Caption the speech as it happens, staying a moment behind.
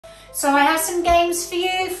So I have some games for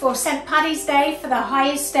you for St. Paddy's Day for the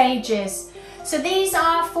higher stages. So these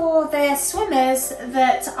are for the swimmers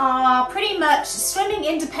that are pretty much swimming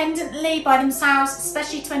independently by themselves,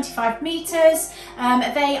 especially 25 meters.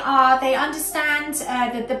 They understand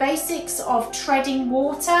the basics of treading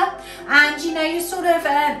water, and you're sort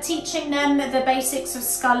of teaching them the basics of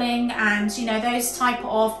sculling and those type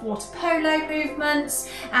of water polo movements,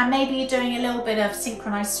 and maybe you're doing a little bit of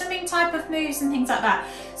synchronized swimming type of moves and things like that.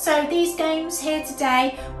 So these games here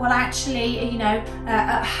today will actually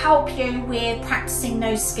help you with practicing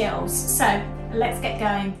those skills. So let's get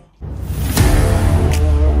going.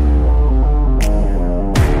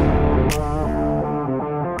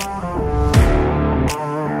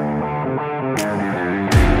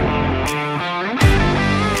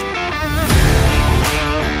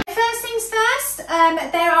 First things first,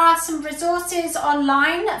 there are some resources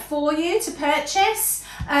online for you to purchase.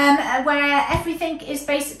 Where everything is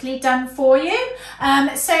basically done for you.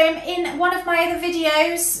 So in one of my other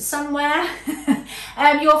videos somewhere,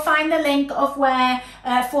 you'll find the link of where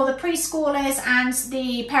for the preschoolers and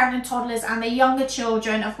the parent and toddlers and the younger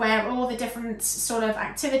children, of where all the different sort of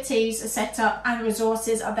activities are set up and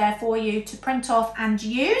resources are there for you to print off and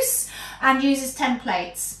use as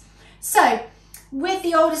templates. So with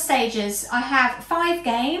the older stages, I have 5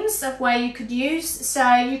 games of where you could use,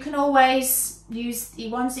 so you can always use the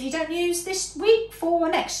ones that you don't use this week for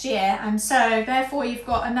next year, and so therefore you've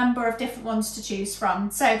got a number of different ones to choose from.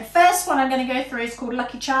 So the first one I'm going to go through is called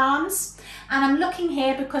Lucky Charms, and I'm looking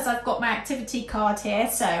here because I've got my activity card here,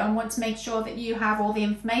 so I want to make sure that you have all the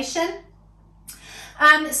information.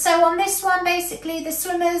 So on this one, basically the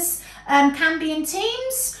swimmers can be in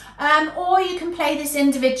teams, or you can play this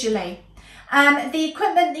individually. The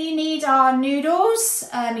equipment that you need are noodles.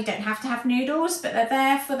 You don't have to have noodles, but they're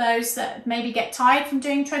there for those that maybe get tired from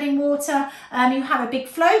doing treading water. You have a big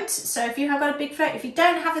float, so if you have got a big float, if you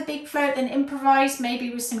don't have a big float, then improvise maybe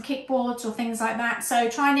with some kickboards or things like that. So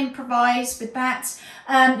try and improvise with that.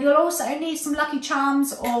 You'll also need some Lucky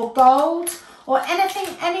Charms or gold, or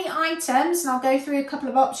anything, any items, and I'll go through a couple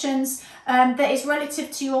of options that is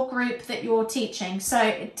relative to your group that you're teaching. So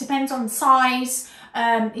it depends on size,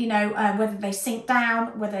 whether they sink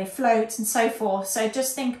down, whether they float, and so forth. So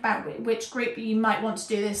just think about which group you might want to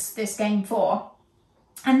do this game for.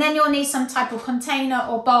 And then you'll need some type of container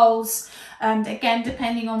or bowls, and again,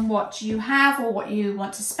 depending on what you have or what you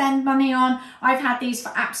want to spend money on. I've had these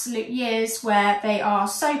for absolute years, where they are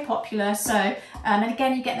so popular. So and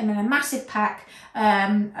again, you get them in a massive pack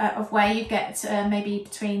of where you get maybe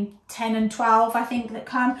between 10 and 12, I think, that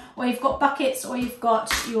come, or you've got buckets, or you've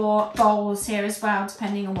got your bowls here as well,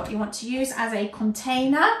 depending on what you want to use as a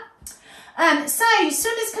container. So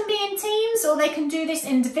swimmers can be in teams, or they can do this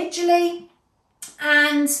individually.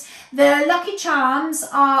 And the Lucky Charms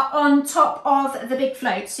are on top of the big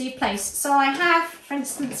float, so you place. So I have, for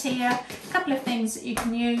instance, here a couple of things that you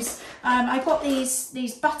can use. I've got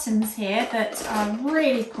these buttons here that are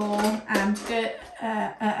really cool and good,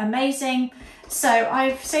 amazing.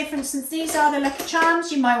 So say for instance, these are the Lucky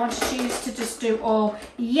Charms. You might want to choose to just do all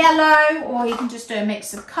yellow, or you can just do a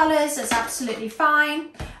mix of colours. That's absolutely fine.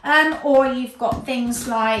 Or you've got things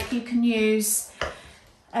like you can use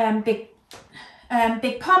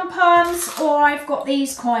big pom-poms, or I've got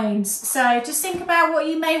these coins. So just think about what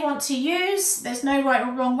you may want to use. There's no right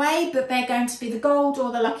or wrong way, but they're going to be the gold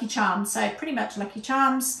or the Lucky Charms. So pretty much Lucky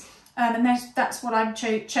Charms, and that's what I've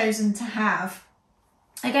chosen to have.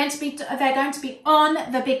 They're going to be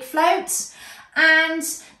on the big float, and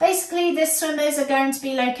basically the swimmers are going to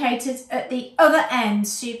be located at the other end.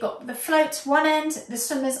 So you've got the float one end, the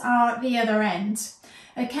swimmers are the other end.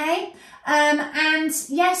 Okay, and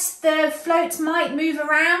yes, the float might move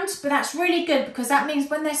around, but that's really good, because that means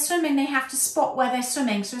when they're swimming, they have to spot where they're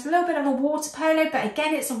swimming. So it's a little bit of a water polo, but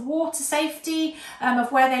again, it's a water safety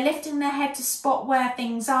of where they're lifting their head to spot where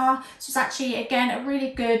things are. So it's actually, again, a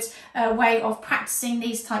really good way of practicing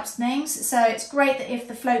these types of things. So it's great that if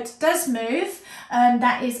the float does move,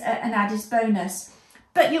 that is an added bonus.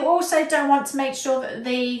 But you also don't want to make sure that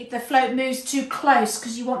the float moves too close,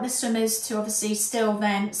 because you want the swimmers to obviously still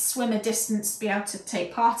then swim a distance to be able to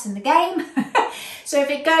take part in the game. So if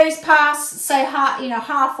it goes past, say,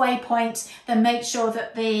 halfway point, then make sure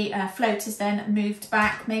that the float is then moved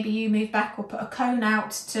back. Maybe you move back, or put a cone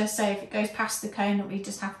out to say if it goes past the cone that we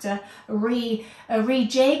just have to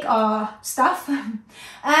rejig our stuff.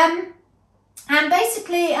 And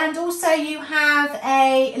basically, and also you have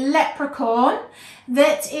a leprechaun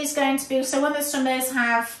that is going to be, so when the swimmers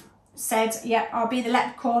have said, yeah, I'll be the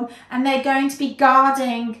leprechaun, and they're going to be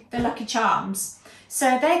guarding the Lucky Charms.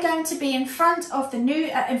 So they're going to be in front of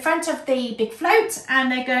the big float, and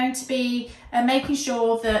they're going to be making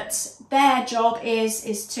sure that their job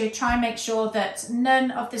is to try and make sure that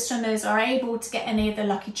none of the swimmers are able to get any of the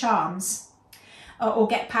lucky charms or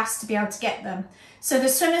get past to be able to get them. So the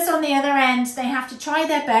swimmers on the other end, they have to try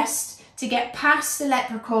their best to get past the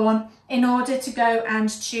leprechaun in order to go and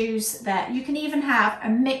choose that. You can even have a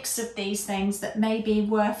mix of these things that may be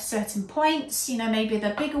worth certain points. You know, maybe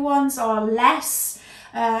the bigger ones are less,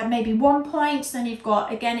 maybe 1 point. Then you've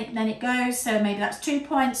got, again, then it goes. So maybe that's 2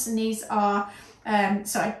 points, and these are,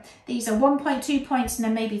 these are 1 point, 2 points, and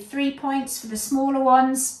then maybe 3 points for the smaller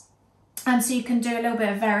ones. And so you can do a little bit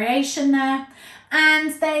of variation there.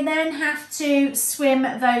 And they then have to swim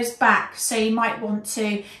those back. So you might want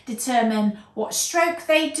to determine what stroke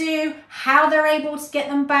they do, how they're able to get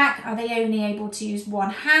them back. Are they only able to use one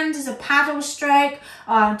hand as a paddle stroke?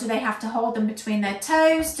 Do they have to hold them between their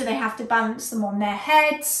toes? Do they have to balance them on their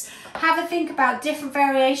heads? Have a think about different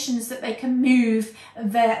variations that they can move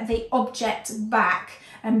the object back.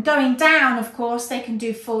 And going down, of course, they can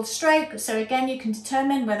do full stroke. So again, you can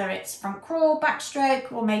determine whether it's front crawl,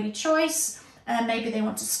 backstroke, or maybe choice. Maybe they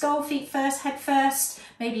want to scull feet first, head first.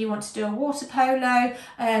 Maybe you want to do a water polo,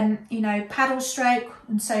 you know, paddle stroke,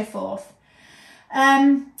 and so forth.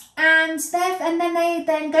 And then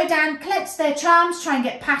they go down, collect their charms, try and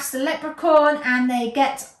get past the leprechaun, and they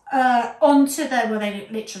get onto well, they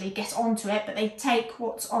literally get onto it, but they take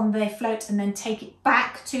what's on their float and then take it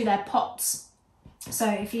back to their pots. So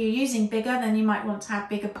if you're using bigger, then you might want to have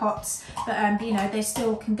bigger pots, but you know, they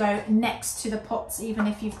still can go next to the pots even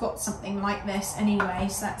if you've got something like this anyway,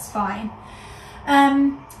 so that's fine.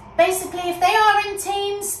 Basically, if they are in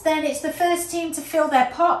teams, then it's the first team to fill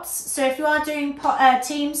their pots. So if you are doing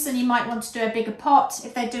teams, then you might want to do a bigger pot.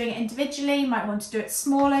 If they're doing it individually, you might want to do it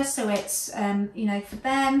smaller, so it's you know, for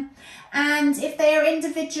them. And if they are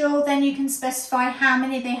individual, then you can specify how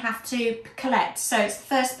many they have to collect. So it's the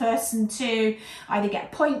first person to either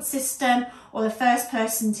get a point system, or the first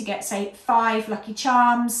person to get, say, 5 lucky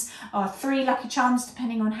charms or 3 lucky charms,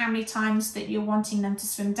 depending on how many times that you're wanting them to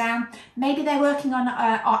swim down. Maybe they're working on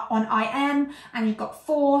IM and you've got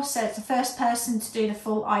 4, so it's the first person to do the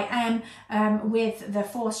full IM with the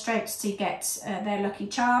 4 strokes to get their lucky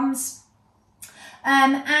charms.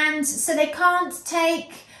 And so they can't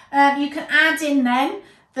take, you can add in then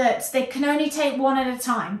that they can only take 1 at a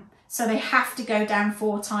time. So they have to go down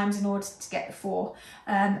 4 times in order to get the 4.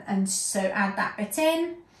 And so add that bit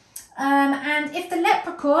in. And if the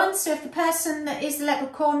leprechaun, so if the person that is the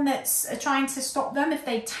leprechaun that's trying to stop them, if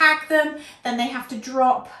they tag them, then they have to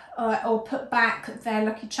drop or put back their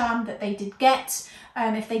lucky charm that they did get.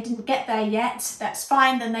 If they didn't get there yet, that's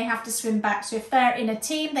fine, then they have to swim back. So if they're in a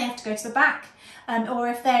team, they have to go to the back. Or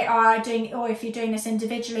if they are doing, or if you're doing this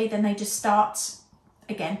individually, then they just start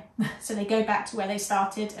again. So they go back to where they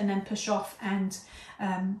started and then push off and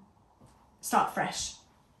start fresh.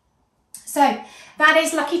 So that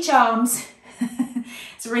is Lucky Charms.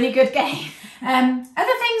 It's a really good game.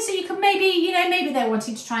 Other things that you could maybe, you know, maybe they're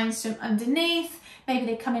wanting to try and swim underneath. Maybe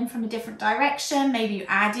they come in from a different direction. Maybe you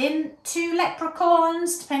add in 2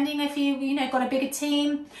 leprechauns, depending if you know, got a bigger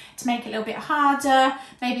team to make it a little bit harder.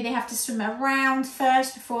 Maybe they have to swim around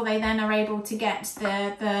first before they then are able to get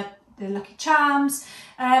the Lucky Charms.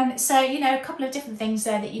 So, you know, a couple of different things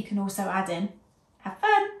there that you can also add in. Have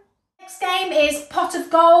fun. Next game is Pot of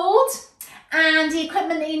Gold. And the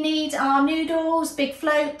equipment that you need are noodles, big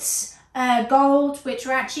floats, gold, which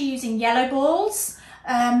we're actually using yellow balls,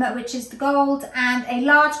 which is the gold, and a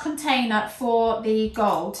large container for the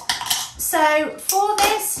gold. So for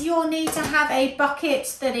this, you'll need to have a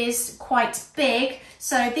bucket that is quite big.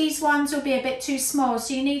 So these ones will be a bit too small.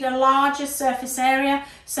 So you need a larger surface area.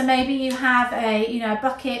 So maybe you have a, you know,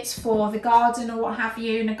 bucket for the garden or what have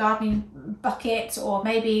you, and a gardening bucket, or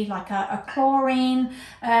maybe like a chlorine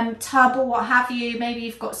tub or what have you. Maybe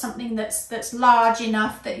you've got something that's large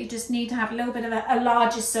enough that you just need to have a little bit of a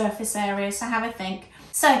larger surface area. So have a think.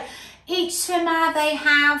 So each swimmer, they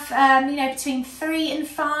have, you know, between 3 and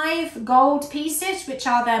 5 gold pieces, which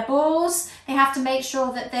are their balls. They have to make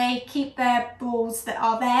sure that they keep their balls that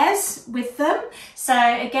are theirs with them. So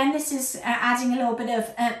again, this is adding a little bit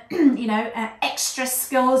of, you know, extra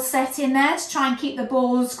skill set in there to try and keep the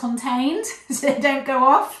balls contained so they don't go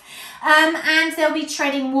off. And they'll be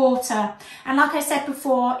treading water. And like I said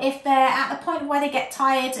before, if they're at the point where they get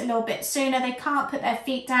tired a little bit sooner, they can't put their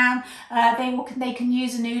feet down, they can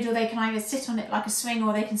use a noodle. They can either sit on it like a swing,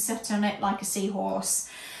 or they can sit on it like a seahorse.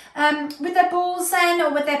 with their balls then,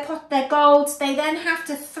 or with their gold, they then have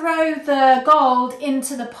to throw the gold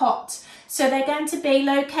into the pot. So they're going to be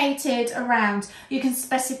located around. You can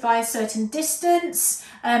specify a certain distance.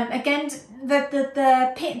 Again,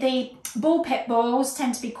 the ball pit balls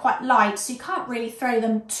tend to be quite light, so you can't really throw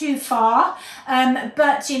them too far.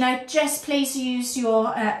 But you know, just please use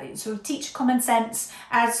your sort of teacher common sense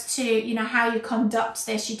as to, you know, how you conduct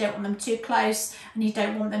this. You don't want them too close, and you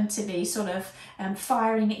don't want them to be sort of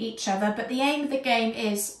firing at each other. But the aim of the game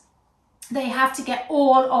is they have to get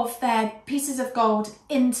all of their pieces of gold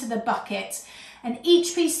into the bucket, and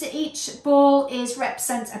each ball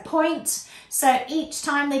represents a point. So each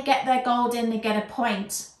time they get their gold in, they get a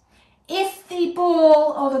point. If the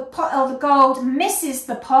ball or the pot or the gold misses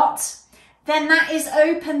the pot, then that is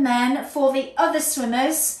open then for the other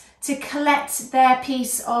swimmers to collect their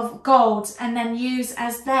piece of gold and then use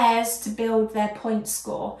as theirs to build their point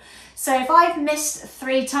score. So if I've missed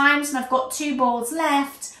 3 times and I've got 2 balls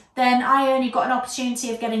left, then I only got an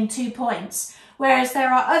opportunity of getting 2 points. Whereas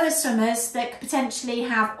there are other swimmers that could potentially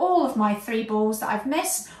have all of my 3 balls that I've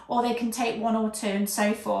missed, or they can take 1 or 2 and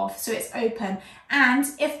so forth. So it's open. And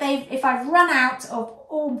if I've run out of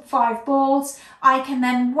all 5 balls, I can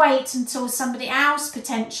then wait until somebody else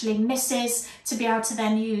potentially misses to be able to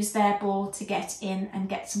then use their ball to get in and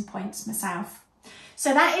get some points myself.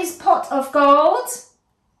 So that is Pot of Gold.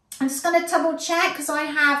 I'm just going to double check because I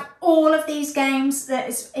have all of these games that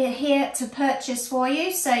is here to purchase for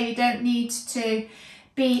you, so you don't need to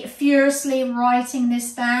be furiously writing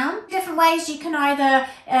this down. Different ways you can either,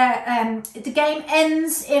 the game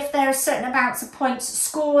ends if there are certain amounts of points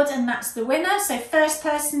scored and that's the winner. So first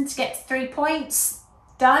person to get 3 points,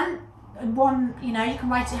 done. And one, you know, you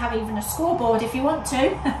can have even a scoreboard if you want to.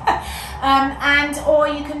 Or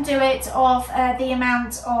you can do it of the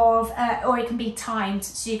amount of, or it can be timed.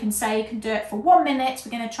 So you can say you can do it for 1 minute.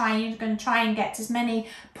 You're going to try and get as many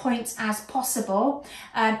points as possible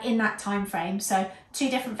in that time frame. So 2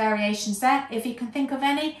 different variations there. If you can think of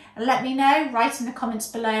any, let me know. Write in the comments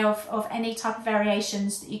below of any type of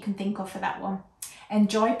variations that you can think of for that one.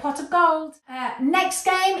 Enjoy Pot of Gold. Next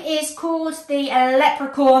game is called the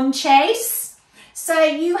Leprechaun Chase. So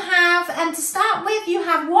you have, and to start with, you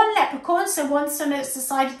have 1 leprechaun. So one swimmer has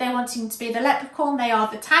decided they're wanting to be the leprechaun. They are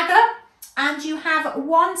the tagger. And you have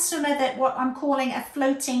 1 swimmer that what I'm calling a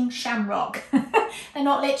floating shamrock. They're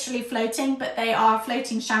not literally floating, but they are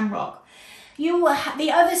floating shamrock. You will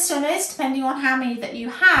the other swimmers, depending on how many that you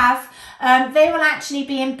have, they will actually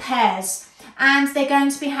be in pairs. And they're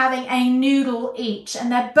going to be having a noodle each,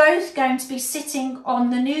 and they're both going to be sitting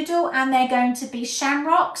on the noodle, and they're going to be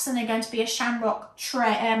shamrocks, and they're going to be a shamrock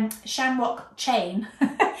chain.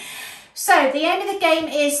 So the aim of the game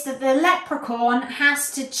is that the leprechaun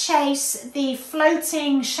has to chase the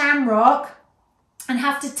floating shamrock and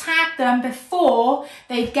have to tag them before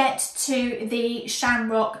they get to the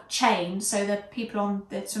shamrock chain. So the people on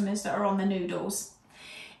the swimmers that are on the noodles.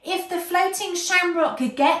 If the floating shamrock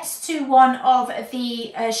gets to one of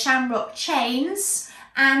the shamrock chains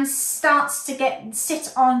and starts to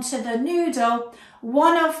sit onto the noodle,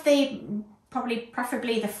 one of the,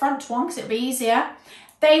 preferably the front one because it'll be easier,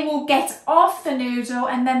 they will get off the noodle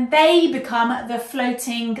and then they become the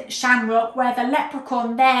floating shamrock, where the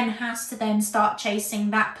leprechaun then has to then start chasing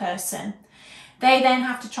that person. They then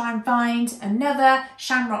have to try and find another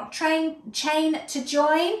shamrock chain to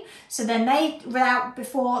join. So then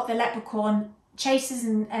before the leprechaun chases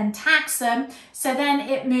and tags them. So then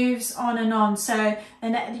it moves on and on. So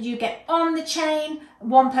then you get on the chain,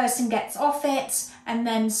 one person gets off it, and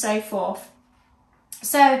then so forth.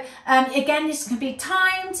 So again, this can be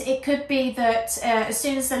timed. It could be that as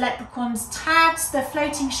soon as the leprechaun's tagged the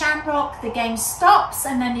floating shamrock, the game stops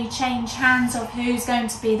and then you change hands of who's going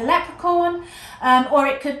to be the leprechaun. Or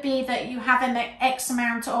it could be that you have an X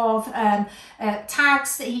amount of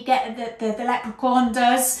tags that you get, that the leprechaun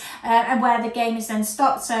does, and where the game is then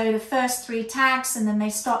stopped. So the first 3 tags and then they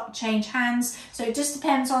stop, change hands. So it just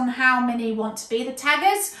depends on how many want to be the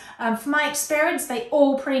taggers. From my experience, they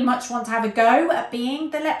all pretty much want to have a go at being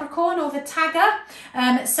the leprechaun or the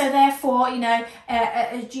tagger. So therefore, you know,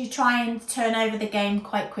 you try and turn over the game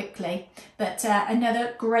quite quickly. But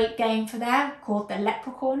another great game for there called the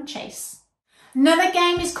Leprechaun Chase. Another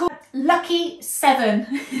game is called Lucky 7.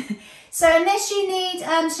 So in this you need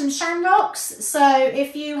some shamrocks. So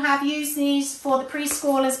if you have used these for the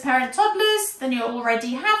preschoolers, parent, toddlers, then you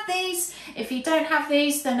already have these. If you don't have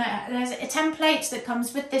these, then there's a template that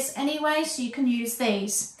comes with this anyway, so you can use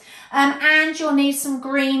these. And you'll need some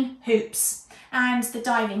green hoops. and the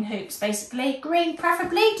diving hoops, basically. Green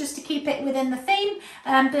preferably, just to keep it within the theme,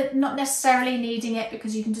 but not necessarily needing it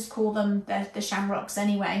because you can just call them the shamrocks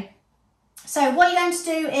anyway. So what you're going to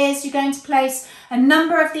do is you're going to place a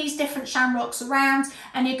number of these different shamrocks around,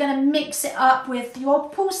 and you're going to mix it up with your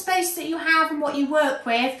pool space that you have and what you work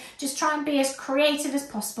with. Just try and be as creative as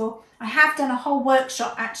possible. I have done a whole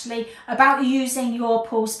workshop actually about using your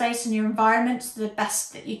pool space and your environment to the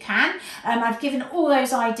best that you can. I've given all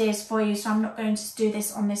those ideas for you, so I'm not going to do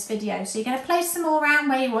this on this video. So you're going to place them all around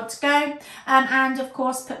where you want to go, and of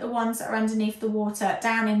course put the ones that are underneath the water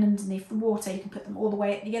down in underneath the water. You can put them all the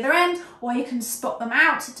way at the other end, or you can spot them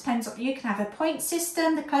out. It depends on, you can have a point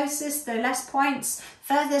system, the closest, the less points,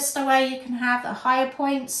 furthest away you can have the higher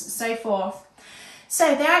points, so forth. So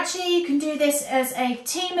you can do this as a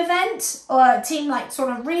team event or a team like sort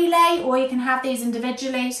of relay, or you can have these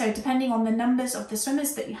individually, so depending on the numbers of the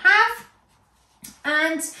swimmers that you have.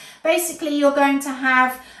 And basically you're going to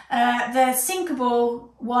have the sinkable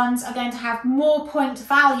ones are going to have more point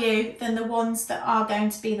value than the ones that are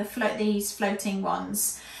going to be these floating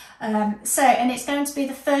ones. And it's going to be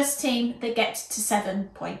the first team that gets to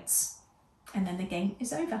 7 points, and then the game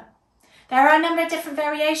is over. There are a number of different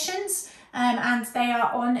variations, and they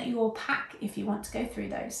are on your pack if you want to go through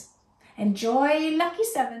those. Enjoy Lucky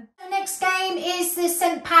 7. The next game is the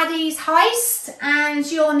St. Paddy's Heist, and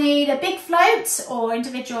you'll need a big float or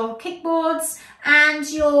individual kickboards, and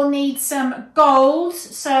you'll need some gold.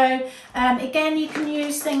 So again, you can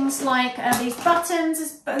use things like these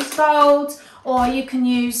buttons as gold, or you can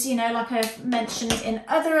use, you know, like I've mentioned in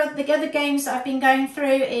the other games that I've been going through,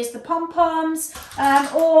 is the pom-poms,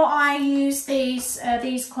 or I use these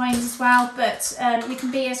coins as well. But you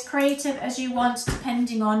can be as creative as you want,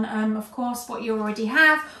 depending on, of course, what you already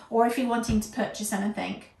have, or if you're wanting to purchase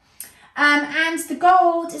anything. And the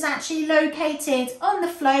gold is actually located on the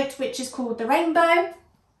float, which is called the rainbow,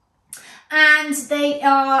 and they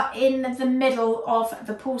are in the middle of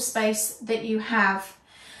the pool space that you have.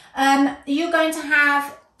 You're going to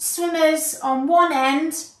have swimmers on one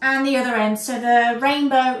end and the other end. So the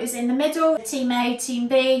rainbow is in the middle, team A, team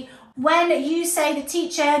B. When you say the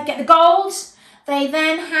teacher, get the gold, they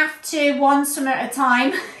then have to one swimmer at a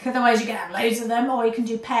time, otherwise you can have loads of them, or you can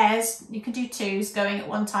do pairs. You can do twos going at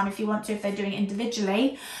one time if you want to, if they're doing it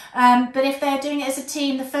individually. But if they're doing it as a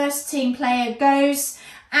team, the first team player goes,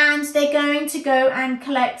 and they're going to go and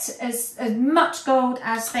collect as much gold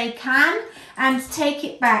as they can and take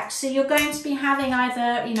it back. So you're going to be having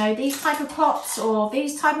either, you know, these type of pots or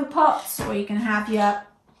these type of pots, or you can have your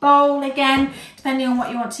bowl again, depending on what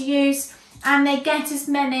you want to use, and they get as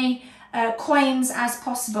many coins as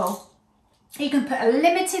possible. You can put a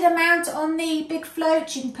limited amount on the big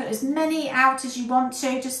float. You can put as many out as you want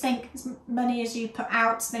to. Just think, as many as you put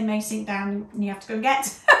out, they may sink down and you have to go and get.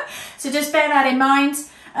 So just bear that in mind.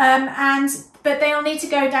 But they'll need to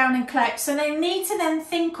go down and collect. So they need to then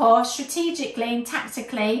think of strategically and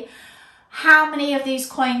tactically how many of these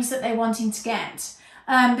coins that they're wanting to get,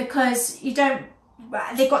 because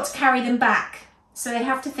they've got to carry them back. So they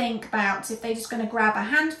have to think about if they're just going to grab a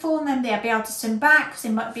handful and then they'll be able to swim back, because they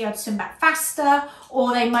might be able to swim back faster,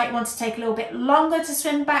 or they might want to take a little bit longer to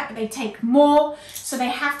swim back, but they take more. So they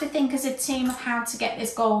have to think as a team of how to get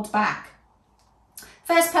this gold back.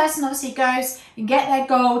 First person obviously goes, you get their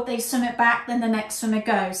gold, they swim it back, then the next swimmer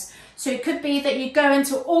goes. So it could be that you go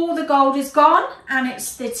until all the gold is gone, and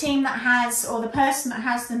it's the team that has, or the person that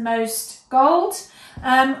has the most gold,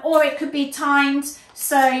 or it could be timed.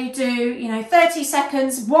 So you do, you know, 30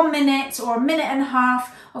 seconds, 1 minute, or a minute and a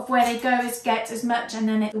half of where they go is get as much, and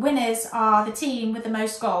then the winners are the team with the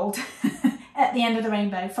most gold at the end of the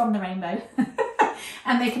rainbow, from the rainbow.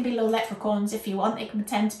 And they can be little leprechauns if you want. They can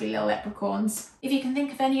pretend to be little leprechauns. If you can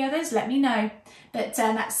think of any others, let me know. But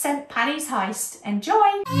that's St. Paddy's Heist.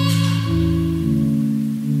 Enjoy!